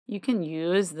you can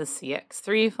use the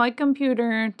CX3 flight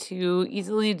computer to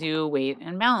easily do weight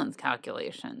and balance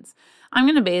calculations. I'm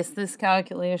going to base this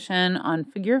calculation on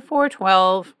figure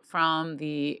 412 from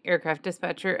the Aircraft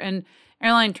Dispatcher and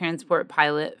Airline Transport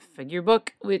Pilot figure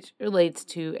book, which relates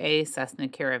to a Cessna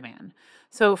Caravan.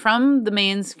 So from the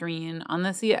main screen on the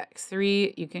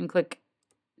CX3, you can click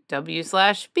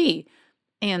W/B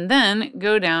and then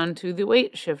go down to the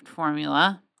weight shift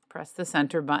formula, press the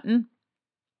center button.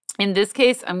 In this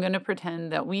case, I'm going to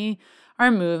pretend that we are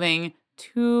moving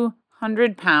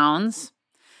 200 pounds,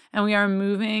 and we are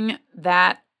moving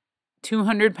that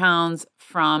 200 pounds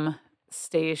from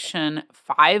station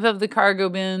 5 of the cargo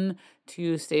bin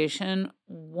to station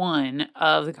 1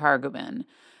 of the cargo bin.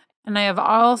 And I have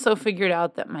also figured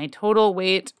out that my total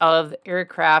weight of the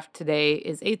aircraft today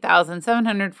is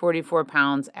 8,744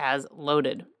 pounds as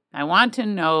loaded. I want to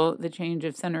know the change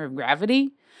of center of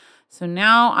gravity. So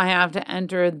now I have to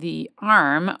enter the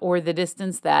arm, or the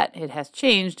distance that it has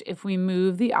changed if we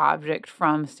move the object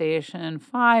from station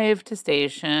 5 to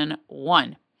station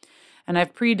 1. And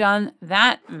I've pre-done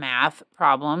that math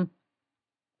problem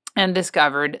and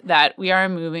discovered that we are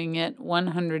moving it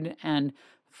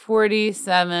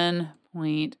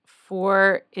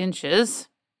 147.4 inches.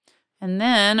 And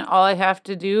then all I have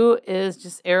to do is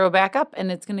just arrow back up,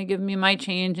 and it's going to give me my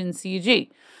change in CG.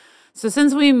 So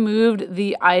since we moved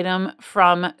the item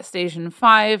from station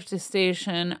 5 to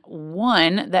station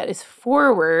 1, that is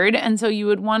forward, and so you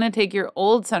would want to take your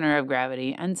old center of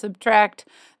gravity and subtract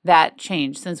that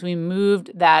change since we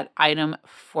moved that item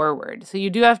forward. So you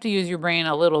do have to use your brain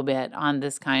a little bit on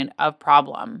this kind of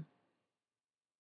problem.